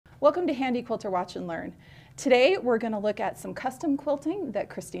Welcome to Handi Quilter Watch and Learn. Today we're going to look at some custom quilting that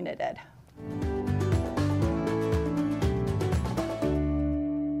Kristina did.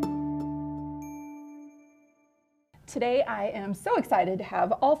 Today I am so excited to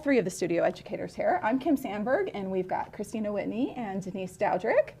have all three of the studio educators here. I'm Kim Sandberg, and we've got Kristina Whitney and Denise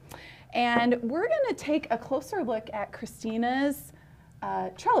Dowdrick. And we're going to take a closer look at Kristina's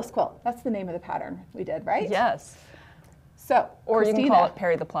trellis quilt. That's the name of the pattern we did, right? Yes. So, or Kristina, you can call it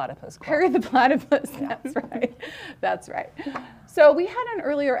Perry the Platypus quilt. Perry the Platypus, yeah. That's right. That's right. So we had an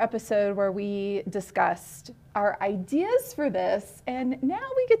earlier episode where we discussed our ideas for this, and now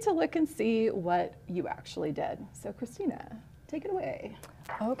we get to look and see what you actually did. So Kristina, take it away.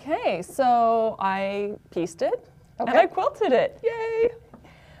 Okay, so I pieced it and I quilted it. Yay!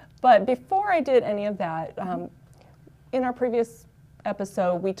 But before I did any of that, in our previous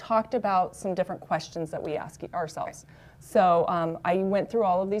episode, we talked about some different questions that we ask ourselves. Right. So I went through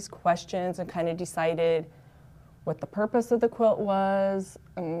all of these questions and kind of decided what the purpose of the quilt was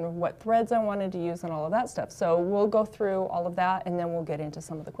and what threads I wanted to use and all of that stuff. So we'll go through all of that and then we'll get into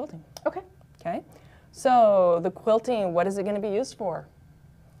some of the quilting. Okay. Okay. So the quilting, what is it going to be used for?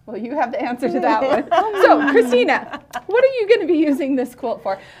 Well, you have the answer to that one. So Kristina, what are you going to be using this quilt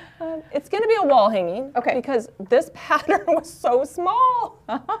for? It's going to be a wall hanging. Okay. Because this pattern was so small.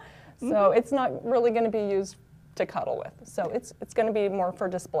 So it's not really going to be used to cuddle with. So it's going to be more for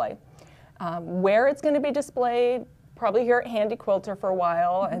display. Where it's going to be displayed, probably here at Handi Quilter for a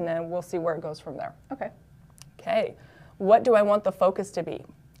while, and then we'll see where it goes from there. Okay. Okay. What do I want the focus to be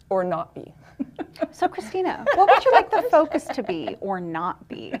or not be? So Kristina, what would you like the focus to be or not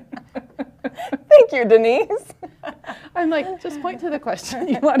be? Thank you, Denise. I'm like, just point to the question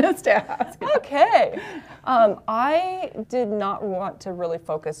you want us to ask. Okay. I did not want to really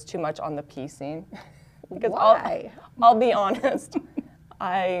focus too much on the piecing. Because why? I'll be honest,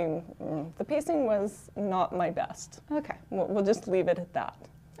 the piecing was not my best. Okay. We'll just leave it at that.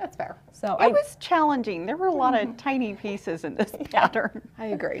 That's fair. So it was challenging. There were a lot of tiny pieces in this pattern. I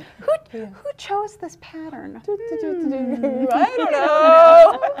agree. Who chose this pattern? I don't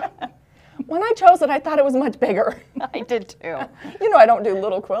know. When I chose it, I thought it was much bigger. I did too. You know I don't do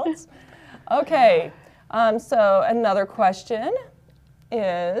little quilts. Okay, so another question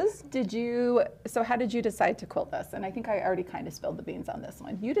is, so how did you decide to quilt this? And I think I already kind of spilled the beans on this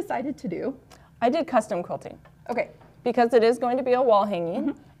one. You decided to do? I did custom quilting. Okay. Because it is going to be a wall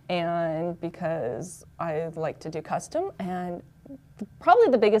hanging, and because I like to do custom, and probably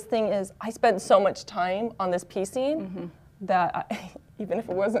the biggest thing is I spent so much time on this piecing that even if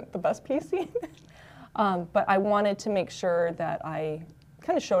it wasn't the best piecing, but I wanted to make sure that I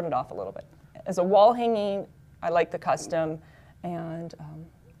kind of showed it off a little bit. As a wall hanging, I like the custom, and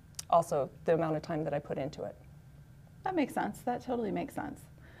also the amount of time that I put into it. That makes sense. That totally makes sense.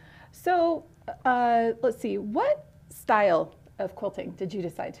 So let's see, what style of quilting did you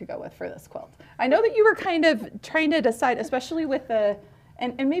decide to go with for this quilt? I know that you were kind of trying to decide, especially with the,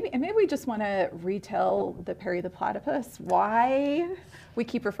 and maybe we just want to retell the Perry the Platypus, why we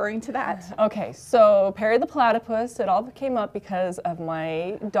keep referring to that. Okay, so Perry the Platypus, it all came up because of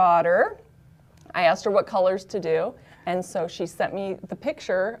my daughter. I asked her what colors to do, and so she sent me the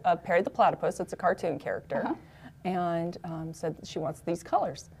picture of Perry the Platypus. It's a cartoon character, and said she wants these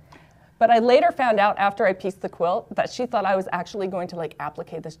colors. But I later found out after I pieced the quilt that she thought I was actually going to like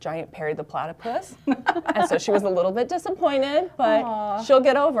applique this giant Perry the Platypus. And so she was a little bit disappointed, but she'll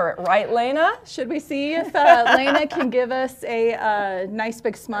get over it. Right, Lena? Should we see if Lena can give us a nice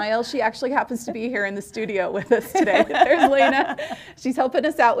big smile? She actually happens to be here in the studio with us today. There's Lena. She's helping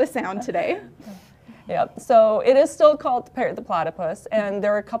us out with sound today. Yep, so it is still called Perry the Platypus, and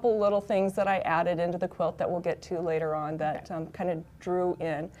there are a couple little things that I added into the quilt that we'll get to later on that kind of drew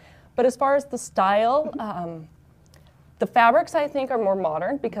in. But as far as the style, the fabrics I think are more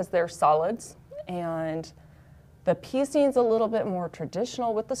modern because they're solids, and the piecing's a little bit more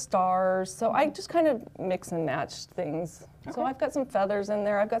traditional with the stars. So I just kind of mix and match things. Okay. So I've got some feathers in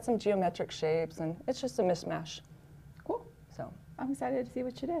there, I've got some geometric shapes, and it's just a mishmash. Cool. So I'm excited to see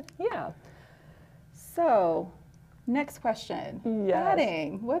what you did. Yeah. So next question. Yes.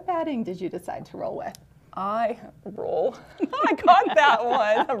 Batting. What batting did you decide to roll with? I got that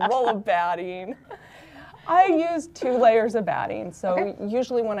one, a roll of batting. I use 2 layers of batting. So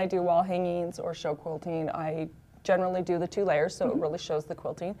usually when I do wall hangings or show quilting, I generally do the 2 layers, so it really shows the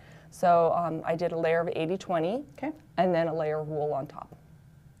quilting. So I did a layer of 80-20, and then a layer of wool on top.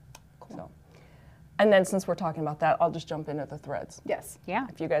 Cool. So, and then since we're talking about that, I'll just jump into the threads. Yes. Yeah.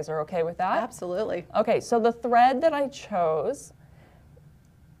 If you guys are okay with that. Absolutely. Okay, so the thread that I chose,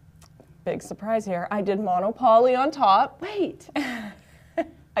 big surprise here, I did monopoly on top. Wait.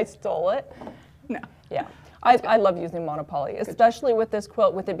 I stole it. No. Yeah. I love using monopoly, especially with this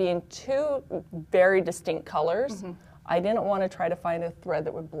quilt, with it being two very distinct colors. I didn't want to try to find a thread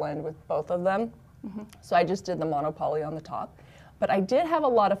that would blend with both of them. So I just did the monopoly on the top. But I did have a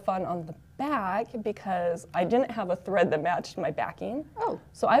lot of fun on the back because I didn't have a thread that matched my backing. Oh.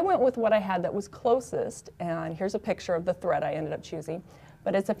 So I went with what I had that was closest, and here's a picture of the thread I ended up choosing.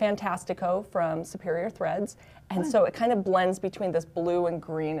 But it's a Fantastico from Superior Threads, and so it kind of blends between this blue and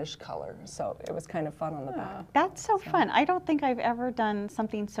greenish color. So it was kind of fun on the back. That's so fun. I don't think I've ever done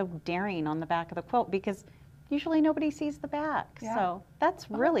something so daring on the back of the quilt because usually nobody sees the back. Yeah. So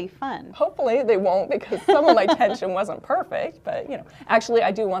that's really fun. Hopefully they won't, because some of my tension wasn't perfect, but you know, actually I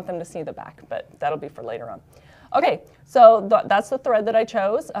do want them to see the back, but that'll be for later on. Okay, so that's the thread that I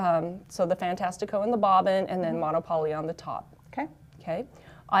chose. So the Fantastico and the bobbin, and then monopoly on the top. Okay. Okay.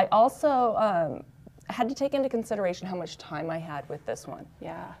 I also had to take into consideration how much time I had with this one.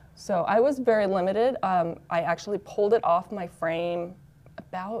 Yeah. So I was very limited. I actually pulled it off my frame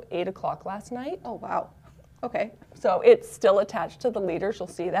about 8 o'clock last night. Oh, wow. Okay. So it's still attached to the leaders. You'll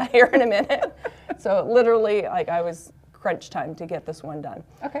see that here in a minute. So literally, like, I was crunch time to get this one done.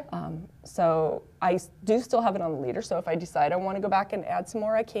 Okay. So I do still have it on the leader. So if I decide I want to go back and add some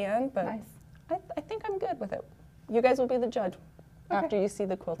more, I can. But Nice. I think I'm good with it. You guys will be the judge after you see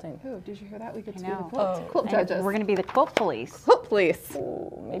the quilting. Oh, did you hear that? We get to be I the know. quilt, quilt And judges. we're going to be the quilt police. Quilt police.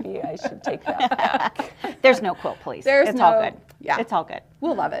 Ooh, maybe I should take that back. There's no quilt police. There's it's all no- good. yeah. It's all good.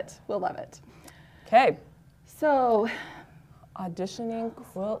 We'll love it. We'll love it. Okay. So, Auditioning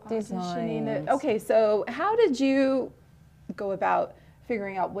quilt auditioning designs. it. Okay, so how did you go about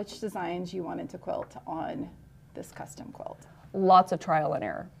figuring out which designs you wanted to quilt on this custom quilt? Lots of trial and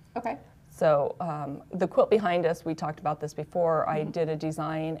error. Okay. So the quilt behind us, we talked about this before. I did a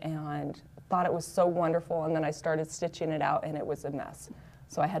design and thought it was so wonderful, and then I started stitching it out and it was a mess.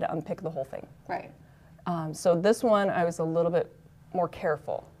 So I had to unpick the whole thing. Right. So this one, I was a little bit more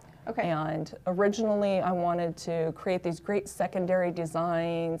careful. Okay. And originally I wanted to create these great secondary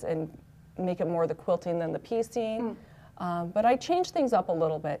designs and make it more the quilting than the piecing. But I changed things up a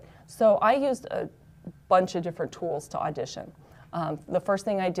little bit. So I used a bunch of different tools to audition. The first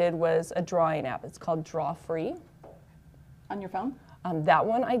thing I did was a drawing app. It's called Draw Free. On your phone? That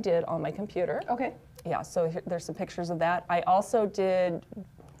one I did on my computer. Okay. Yeah, so there's some pictures of that. I also did,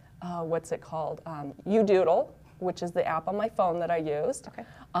 what's it called? UDoodle, which is the app on my phone that I used. Okay.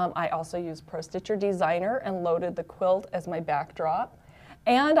 I also used Pro Stitcher Designer and loaded the quilt as my backdrop.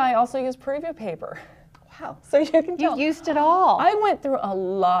 And I also used preview paper. Wow. So you can tell. You used it all. I went through a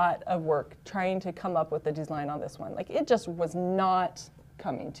lot of work trying to come up with the design on this one. Like, it just was not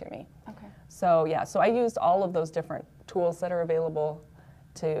coming to me. Okay. So yeah, so I used all of those different tools that are available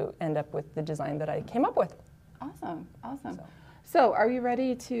to end up with the design that I came up with. Awesome. Awesome. So are you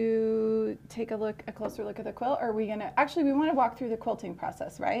ready to take a closer look at the quilt? Or are we gonna, actually we wanna walk through the quilting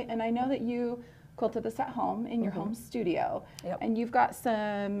process, right? And I know that you quilted this at home in your home studio. Yep. And you've got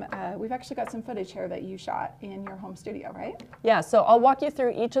some, we've actually got some footage here that you shot in your home studio, right? Yeah, so I'll walk you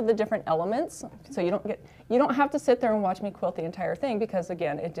through each of the different elements. So you don't have to sit there and watch me quilt the entire thing, because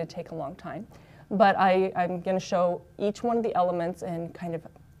again, it did take a long time. But I'm gonna show each one of the elements and kind of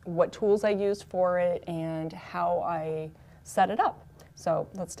what tools I used for it and how I set it up. So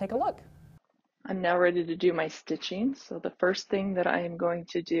let's take a look. I'm now ready to do my stitching. So the first thing that I am going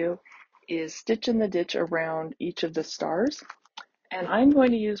to do is stitch in the ditch around each of the stars. And I'm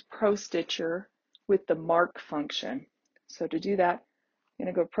going to use Pro Stitcher with the mark function. So to do that, I'm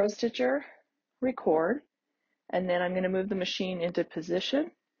going to go Pro Stitcher, record, and then I'm going to move the machine into position.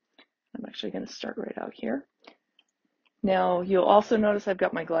 I'm actually going to start right out here. Now you'll also notice I've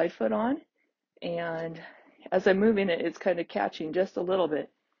got my glide foot on, and as I'm moving it, it's kind of catching just a little bit.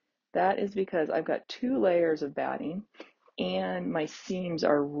 That is because I've got 2 layers of batting and my seams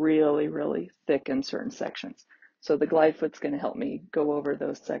are really, really thick in certain sections. So the glide foot's going to help me go over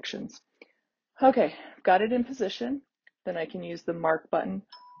those sections. Okay, I've got it in position. Then I can use the mark button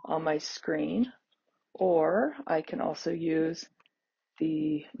on my screen, or I can also use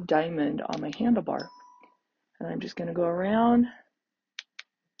the diamond on my handlebar. And I'm just going to go around.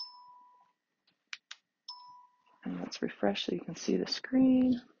 And let's refresh so you can see the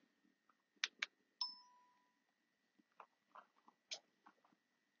screen.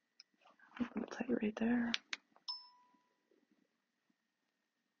 A little tight right there.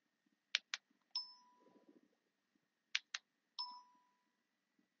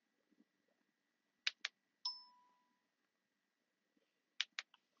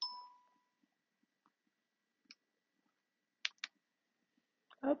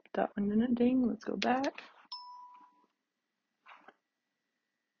 Oh, that one didn't ding. Let's go back.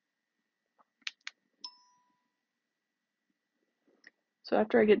 So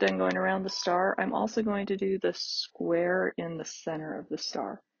after I get done going around the star, I'm also going to do the square in the center of the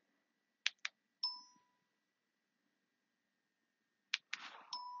star.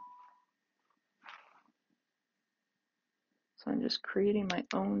 So I'm just creating my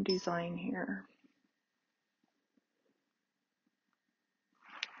own design here.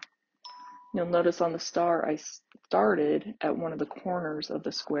 You'll notice on the star I started at one of the corners of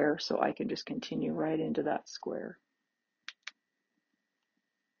the square, so I can just continue right into that square.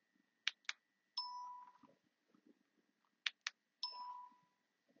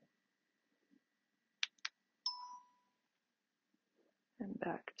 And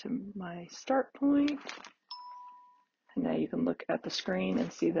back to my start point. And now you can look at the screen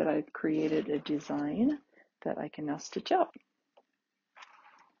and see that I've created a design that I can now stitch out.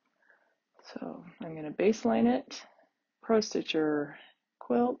 So I'm going to baseline it, Pro Stitcher,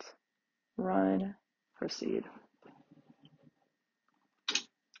 quilt, run, proceed.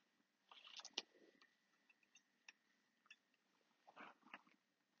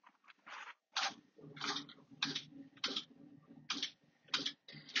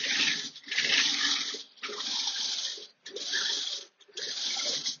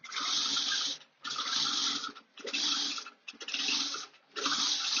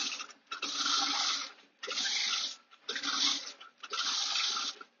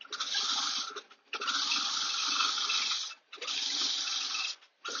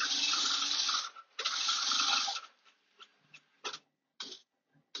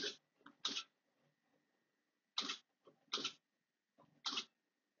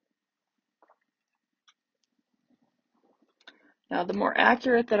 Now, the more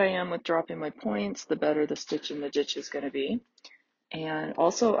accurate that I am with dropping my points, the better the stitch in the ditch is going to be. And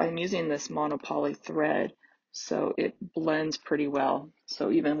also, I'm using this monopoly thread, so it blends pretty well.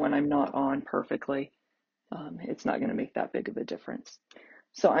 So even when I'm not on perfectly, it's not going to make that big of a difference.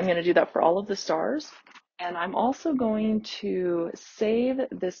 So I'm going to do that for all of the stars. And I'm also going to save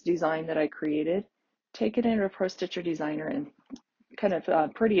this design that I created, take it into a Pro Stitcher Designer and kind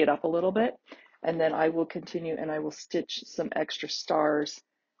of pretty it up a little bit. And then I will continue and I will stitch some extra stars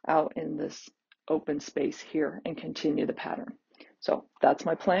out in this open space here and continue the pattern. So that's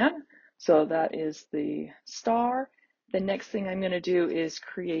my plan. So that is the star. The next thing I'm going to do is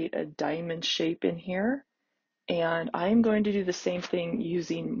create a diamond shape in here. And I'm going to do the same thing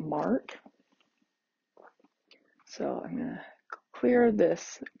using mark. So I'm going to clear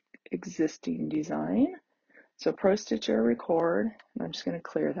this existing design. So Pro Stitcher, record, and I'm just going to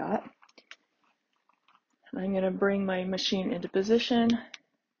clear that. I'm going to bring my machine into position,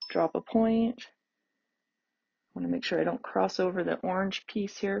 drop a point. I want to make sure I don't cross over the orange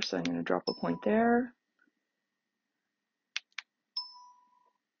piece here, so I'm going to drop a point there.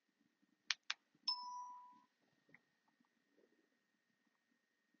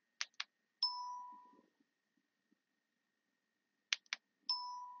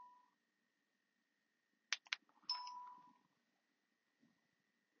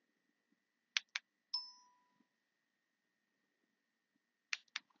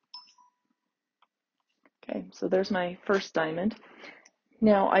 Okay, so there's my first diamond.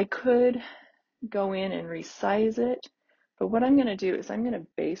 Now I could go in and resize it, but what I'm going to do is I'm going to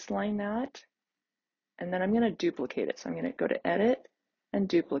baseline that, and then I'm going to duplicate it. So I'm going to go to Edit and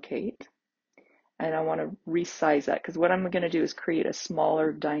Duplicate, and I want to resize that because what I'm going to do is create a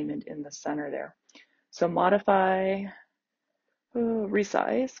smaller diamond in the center there. So Modify,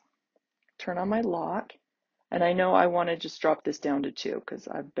 Resize, turn on my lock, and I know I want to just drop this down to 2 because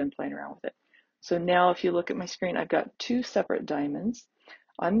I've been playing around with it. So now if you look at my screen, I've got 2 separate diamonds.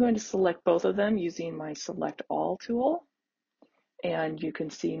 I'm going to select both of them using my Select All tool. And you can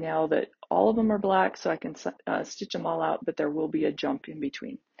see now that all of them are black, so I can stitch them all out, but there will be a jump in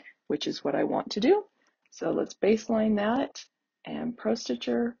between, which is what I want to do. So let's baseline that and Pro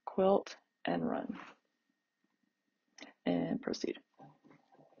Stitcher, quilt, and run. And proceed.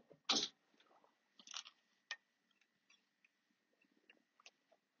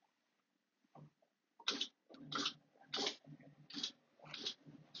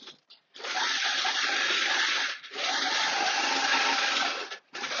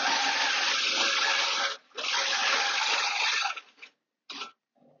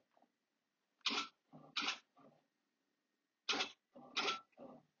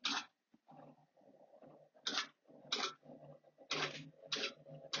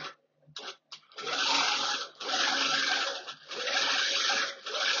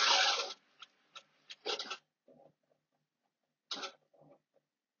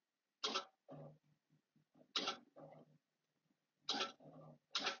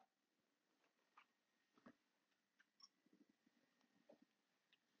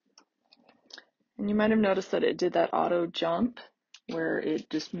 And you might have noticed that it did that auto jump where it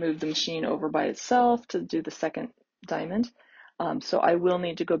just moved the machine over by itself to do the second diamond. So I will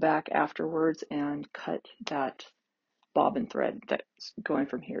need to go back afterwards and cut that bobbin thread that's going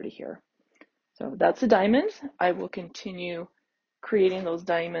from here to here. So that's a diamond. I will continue creating those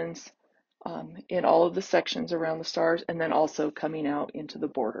diamonds in all of the sections around the stars, and then also coming out into the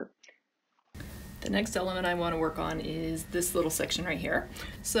border. The next element I want to work on is this little section right here.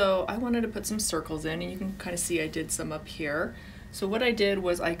 So I wanted to put some circles in, and you can kind of see I did some up here. So what I did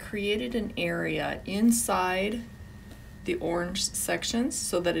was I created an area inside the orange sections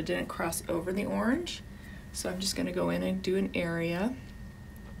so that it didn't cross over the orange. So I'm just going to go in and do an area,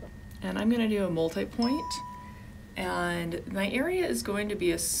 and I'm going to do a multi-point, and my area is going to be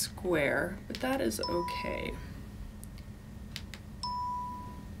a square, but that is okay.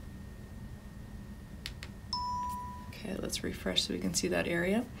 Okay, let's refresh so we can see that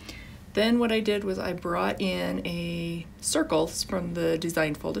area. Then what I did was I brought in a circles from the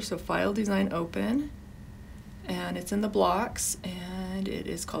design folder, so File, Design, Open, and it's in the blocks, and it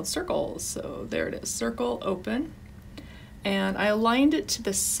is called Circles. So there it is, Circle, Open, and I aligned it to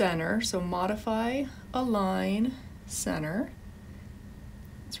the center, so Modify, Align, Center.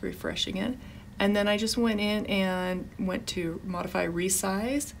 It's refreshing it. And then I just went in and went to Modify,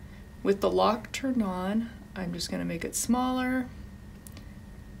 Resize. With the lock turned on, I'm just going to make it smaller,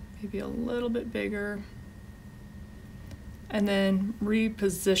 maybe a little bit bigger, and then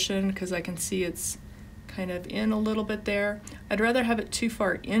reposition because I can see it's kind of in a little bit there. I'd rather have it too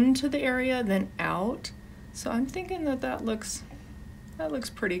far into the area than out, so I'm thinking that that looks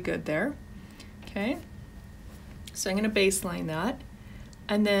pretty good there. Okay, so I'm going to baseline that,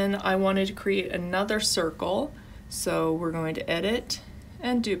 and then I wanted to create another circle, so we're going to Edit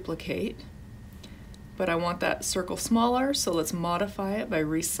and Duplicate. But I want that circle smaller, so let's modify it by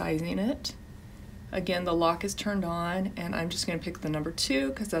resizing it. Again, the lock is turned on, and I'm just going to pick the number 2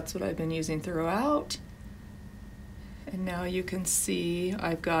 because that's what I've been using throughout. And now you can see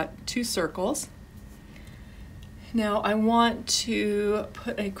I've got 2 circles. Now I want to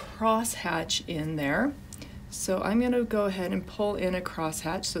put a crosshatch in there. So I'm going to go ahead and pull in a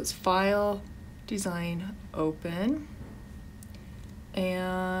crosshatch. So it's File, Design, Open.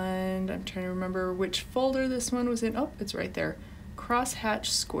 And I'm trying to remember which folder this one was in. Oh, it's right there. Crosshatch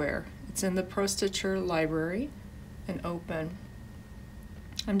Square. It's in the Pro Stitcher library, and Open.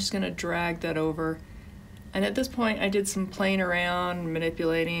 I'm just going to drag that over. And at this point I did some playing around,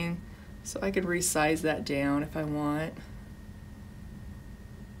 manipulating, so I could resize that down if I want.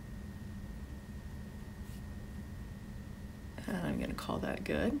 And I'm going to call that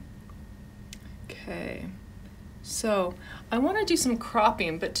good. Okay. So I want to do some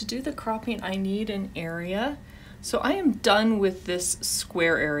cropping, but to do the cropping I need an area. So I am done with this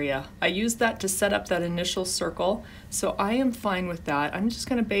square area. I used that to set up that initial circle, so I am fine with that. I'm just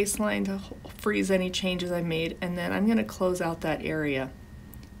going to baseline to freeze any changes I made, and then I'm going to close out that area.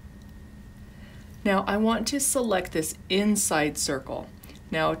 Now I want to select this inside circle.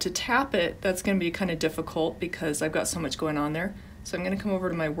 Now to tap it, that's going to be kind of difficult because I've got so much going on there. So I'm going to come over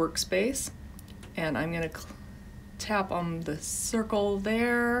to my workspace, and I'm going to tap on the circle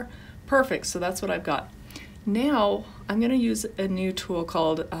there. Perfect, so that's what I've got. Now I'm going to use a new tool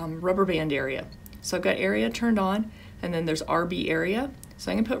called rubber band area. So I've got area turned on, and then there's RB area.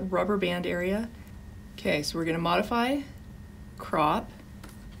 So I'm going to put rubber band area. Okay, so we're going to modify, crop,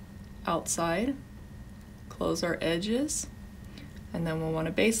 outside, close our edges, and then we'll want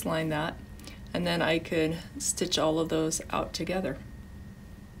to baseline that, and then I could stitch all of those out together.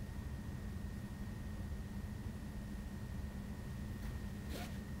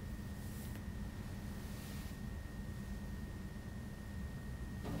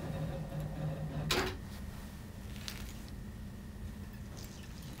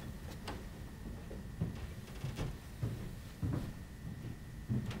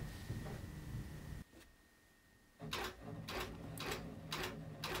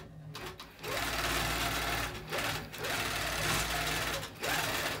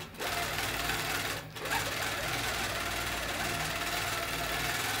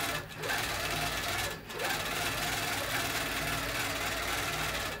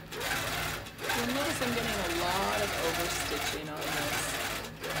 You'll notice I'm getting a lot of overstitching on this.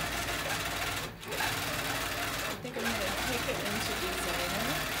 I think I'm going to take it into Designer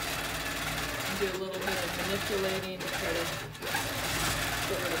and do a little bit of manipulating to try to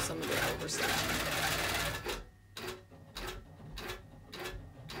get rid of some of the overstitching.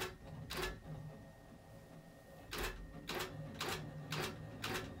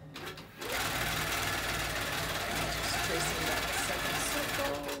 Just tracing that second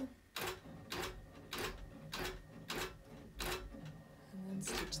circle.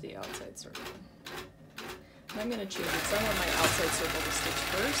 I'm going to change it because I want my outside circle to stitch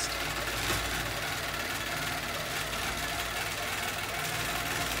first.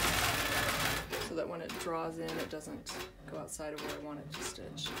 So that when it draws in, it doesn't go outside of where I want it to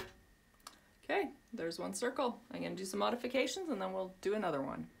stitch. Okay, there's one circle. I'm going to do some modifications and then we'll do another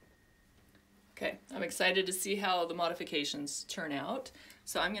one. Okay, I'm excited to see how the modifications turn out.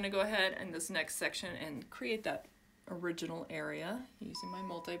 So I'm going to go ahead in this next section and create that original area using my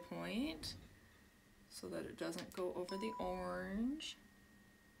multi-point so that it doesn't go over the orange.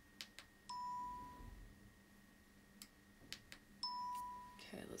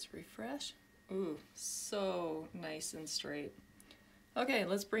 Okay, let's refresh. Ooh, so nice and straight. Okay,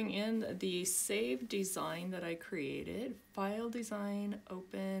 let's bring in the save design that I created. File design,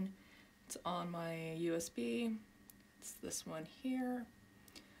 open. It's on my USB. It's this one here.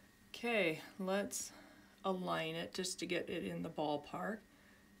 Okay, let's align it just to get it in the ballpark.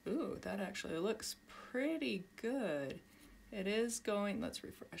 Ooh, that actually looks pretty good. It is going, let's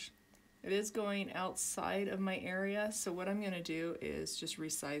refresh. It is going outside of my area, so what I'm going to do is just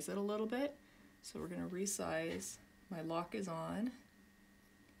resize it a little bit. So we're going to resize. My lock is on.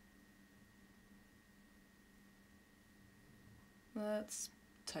 Let's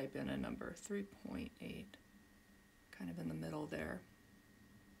type in a number, 3.8, kind of in the middle there.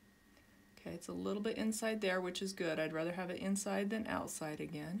 Okay, it's a little bit inside there, which is good. I'd rather have it inside than outside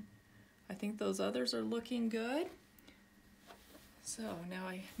again. I think those others are looking good. So now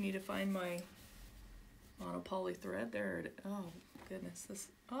I need to find my monopoly thread. There it is. Oh goodness, this,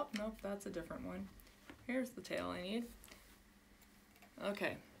 oh nope, that's a different one. Here's the tail I need.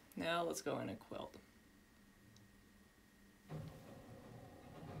 Okay, now let's go in and quilt.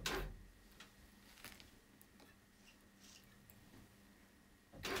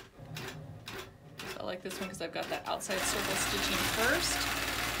 I like this one because I've got that outside circle stitching first.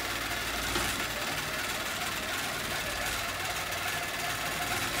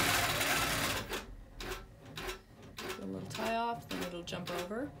 Do a little tie off, then it'll jump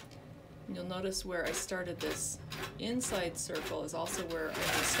over. And you'll notice where I started this inside circle is also where I'm going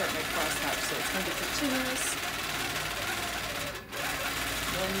to start my crosshatch, so it's going to be continuous.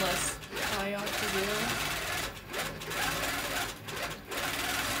 One less tie off to do.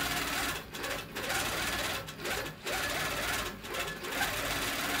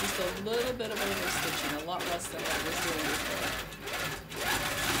 A little bit of overstitching, a lot less than what I was doing before.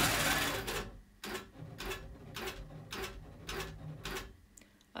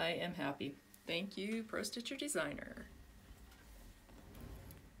 I am happy. Thank you, Pro Stitcher Designer.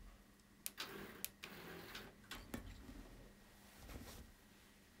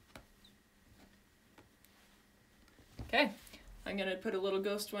 Okay, I'm going to put a little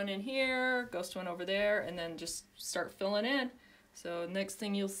ghost one in here, ghost one over there, and then just start filling in. So next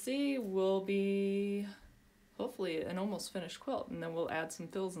thing you'll see will be hopefully an almost finished quilt, and then we'll add some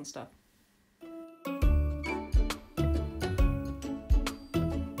fills and stuff.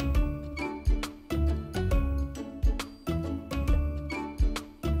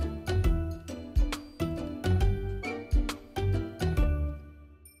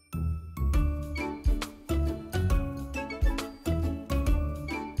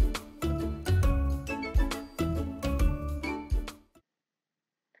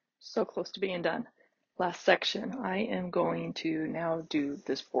 So close to being done. Last section, I am going to now do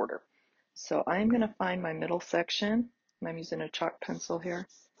this border. So I'm going to find my middle section, and I'm using a chalk pencil here.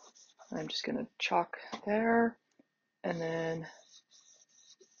 I'm just going to chalk there, and then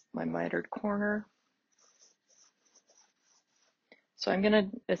my mitered corner. So I'm going to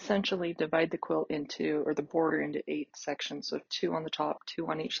essentially divide the quilt into, or the border into 8 sections, so 2 on the top, 2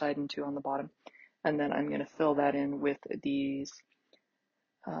 on each side, and 2 on the bottom. And then I'm going to fill that in with these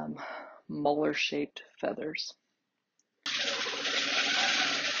Muller-shaped feathers.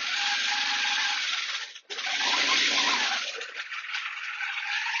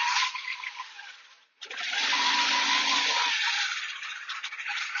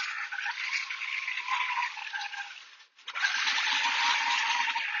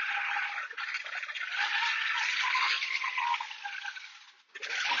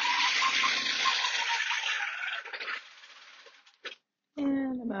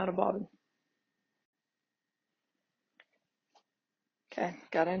 And I'm out of bobbin. Okay,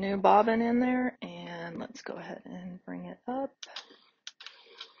 got a new bobbin in there, and let's go ahead and bring it up.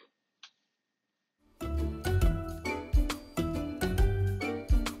 Okay,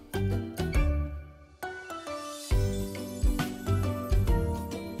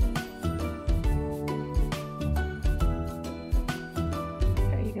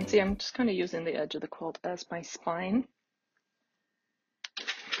 you can see I'm just kind of using the edge of the quilt as my spine.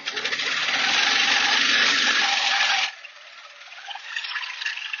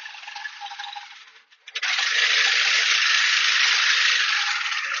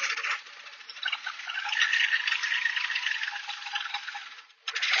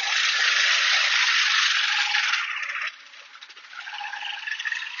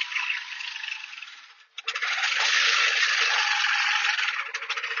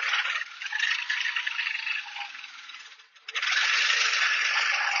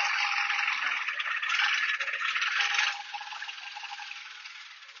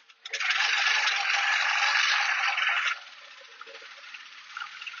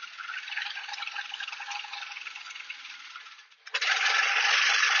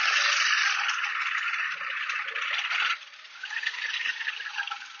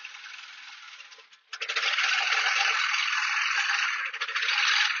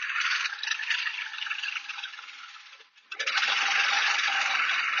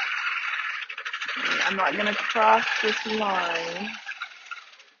 I'm not going to cross this line.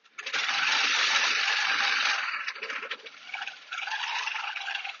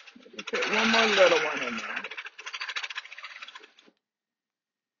 Put one more little one in there.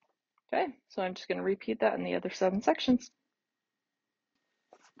 Okay, so I'm just going to repeat that in the other 7 sections.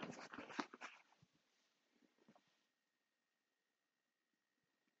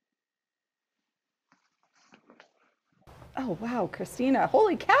 Oh, wow, Kristina,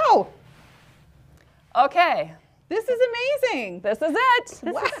 holy cow. Okay, This is amazing. this is it.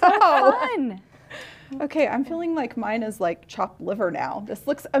 This Wow. is so fun. Okay, I'm feeling like mine is like chopped liver now. This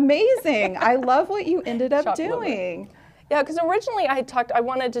looks amazing. I love what you ended up Chopped liver. doing. Yeah, because originally I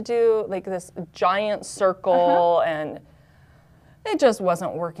wanted to do like this giant circle and it just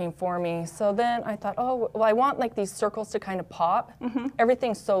wasn't working for me. So then I thought, oh, well, I want like these circles to kind of pop.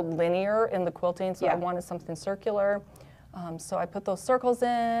 Everything's so linear in the quilting, so I wanted something circular. So I put those circles in,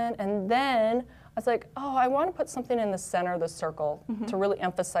 and then I was like, oh, I want to put something in the center of the circle to really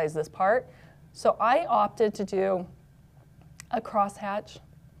emphasize this part. So I opted to do a crosshatch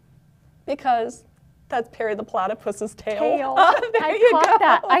because that's Perry the Platypus's tail.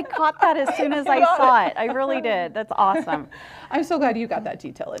 I caught that as soon as I saw it. I really did. That's awesome. I'm so glad you got that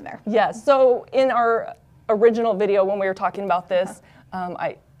detail in there. Yes, so in our original video when we were talking about this,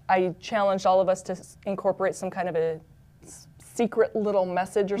 I challenged all of us to incorporate some kind of a secret little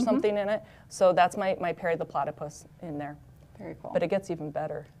message or something in it. So that's my Perry the Platypus in there. Very cool. But it gets even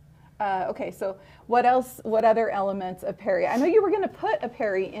better. Okay, so what else, what other elements of Perry? I know you were going to put a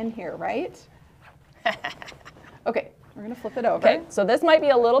Perry in here, right? Okay, we're going to flip it over. Okay, so this might be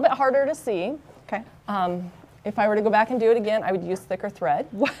a little bit harder to see. Okay. If I were to go back and do it again, I would use thicker thread.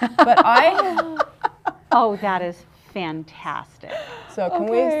 Wow. But Oh, that is fantastic. so can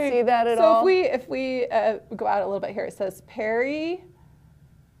we see that at all? So if we go out a little bit here, it says Perry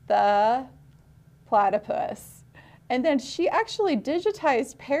the Platypus. And then she actually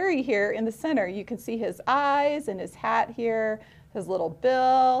digitized Perry here in the center. You can see his eyes and his hat here, his little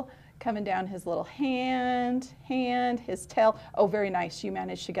bill, coming down his little hand, his tail. Oh, very nice. You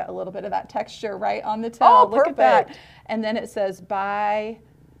managed to get a little bit of that texture right on the tail. Oh, Look at that. perfect. And then it says, by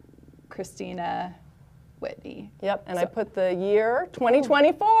Kristina Whitney. Yep, and I put the year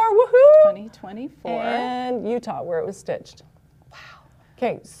 2024, woohoo! 2024. And Utah, where it was stitched. Wow.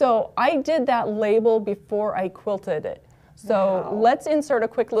 Okay, so I did that label before I quilted it. So let's insert a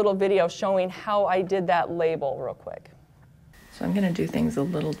quick little video showing how I did that label real quick. So I'm going to do things a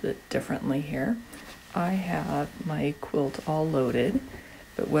little bit differently here. I have my quilt all loaded,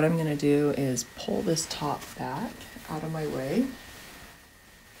 but what I'm going to do is pull this top back out of my way.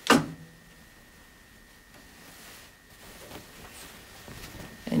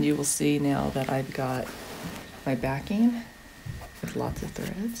 And you will see now that I've got my backing with lots of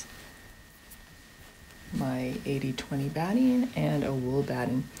threads, my 80-20 batting, and a wool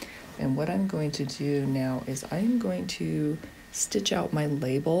batting. And what I'm going to do now is I'm going to stitch out my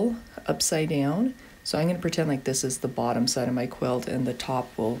label upside down. So I'm going to pretend like this is the bottom side of my quilt and the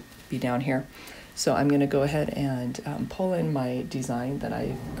top will be down here. So I'm going to go ahead and pull in my design that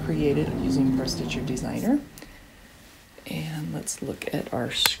I created using Pro Stitcher Designer. And let's look at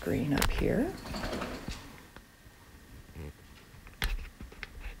our screen up here.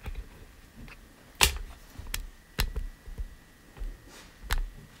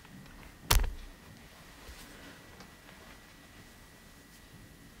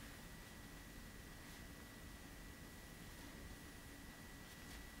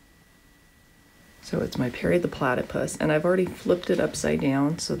 So it's my Perry the Platypus, and I've already flipped it upside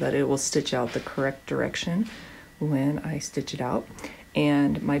down so that it will stitch out the correct direction when I stitch it out.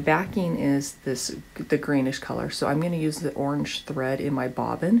 And my backing is the greenish color, so I'm going to use the orange thread in my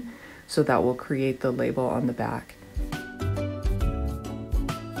bobbin, so that will create the label on the back.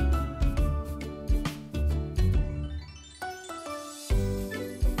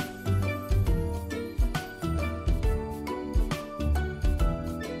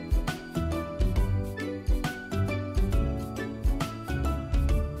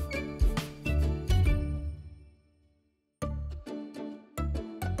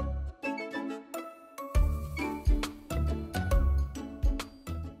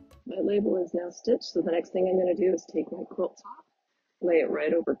 My label is now stitched, so the next thing I'm going to do is take my quilt top, lay it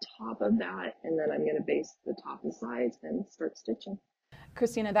right over top of that, and then I'm going to baste the top and sides and start stitching.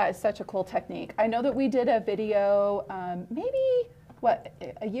 Kristina, that is such a cool technique. I know that we did a video maybe, what,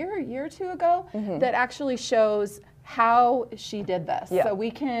 a year or two ago that actually shows how she did this. Yeah. So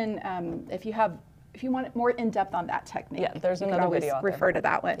we can, if you have if you want more in depth on that technique, Yeah, there's you can another always video out there. refer to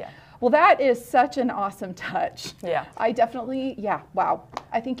that one. Yeah. Well, that is such an awesome touch. Yeah. I definitely, yeah, wow.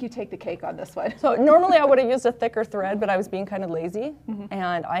 I think you take the cake on this one. So normally I would have used a thicker thread, but I was being kind of lazy,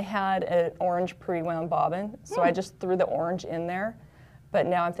 and I had an orange pre-wound bobbin, so I just threw the orange in there. But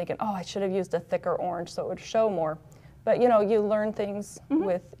now I'm thinking, oh, I should have used a thicker orange so it would show more. But you know, you learn things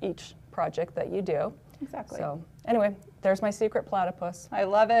with each project that you do. Exactly. So anyway, there's my secret platypus. I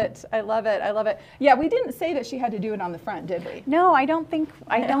love it. I love it. I love it. Yeah, we didn't say that she had to do it on the front, did we? No, I don't think we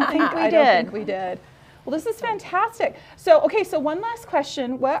I don't think we did. Well, this is fantastic. So, okay, so one last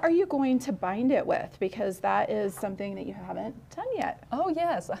question. What are you going to bind it with? Because that is something that you haven't done yet. Oh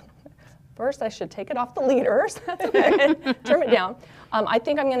yes. First I should take it off the leaders. That's okay. Trim it down. I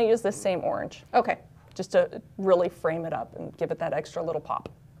think I'm going to use this same orange Okay. just to really frame it up and give it that extra little pop.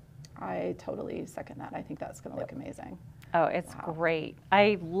 I totally second that. I think that's going to look amazing. Oh, it's great.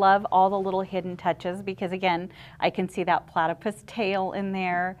 I love all the little hidden touches because, again, I can see that platypus tail in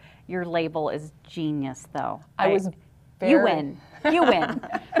there. Your label is genius, though. You win. You win.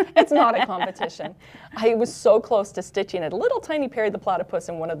 It's not a competition. I was so close to stitching a little tiny Perry the Platypus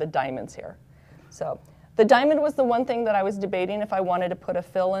in one of the diamonds here. So the diamond was the one thing that I was debating if I wanted to put a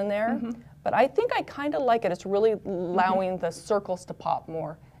fill in there. But I think I kind of like it. It's really allowing the circles to pop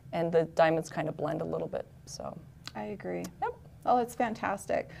more, and the diamonds kind of blend a little bit. So I agree. Yep. Oh, it's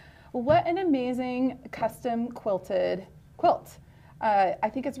fantastic. What an amazing custom quilted quilt. I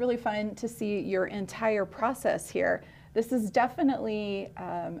think it's really fun to see your entire process here. This is definitely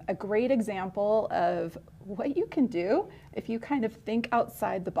a great example of what you can do if you kind of think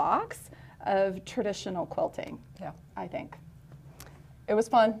outside the box of traditional quilting, yeah, I think. it was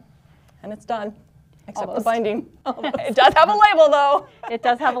fun, and it's done, except Almost. the binding. It does have a label, though. It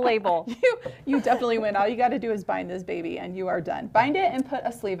does have a label. You definitely win. All you got to do is bind this baby, and you are done. Bind it and put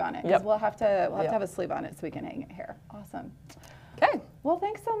a sleeve on it, because Yep. we'll have to Yep. have a sleeve on it so we can hang it here. Awesome. Okay. Well,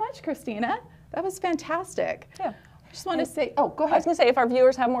 thanks so much, Kristina. That was fantastic. Yeah. I just want to say, oh, go I was ahead. going to say, if our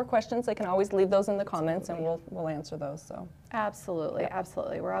viewers have more questions, they can always leave those in the comments, and we'll answer those. So. Absolutely,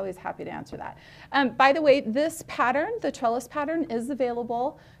 absolutely. We're always happy to answer that. By the way, this pattern, the trellis pattern, is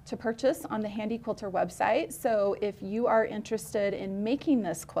available to purchase on the Handi Quilter website. So if you are interested in making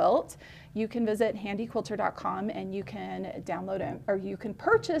this quilt, you can visit handiquilter.com and you can download it, or you can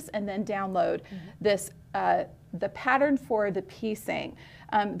purchase and then download this, the pattern for the piecing.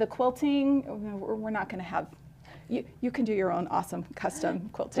 The quilting, we're not going to have. You can do your own awesome custom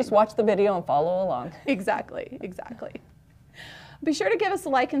quilting. Just watch the video and follow along. Exactly, exactly. Be sure to give us a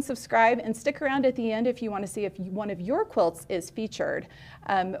like and subscribe, and stick around at the end if you want to see if one of your quilts is featured.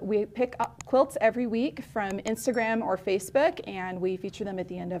 We pick up quilts every week from Instagram or Facebook, and we feature them at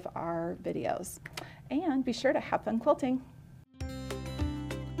the end of our videos. And be sure to have fun quilting.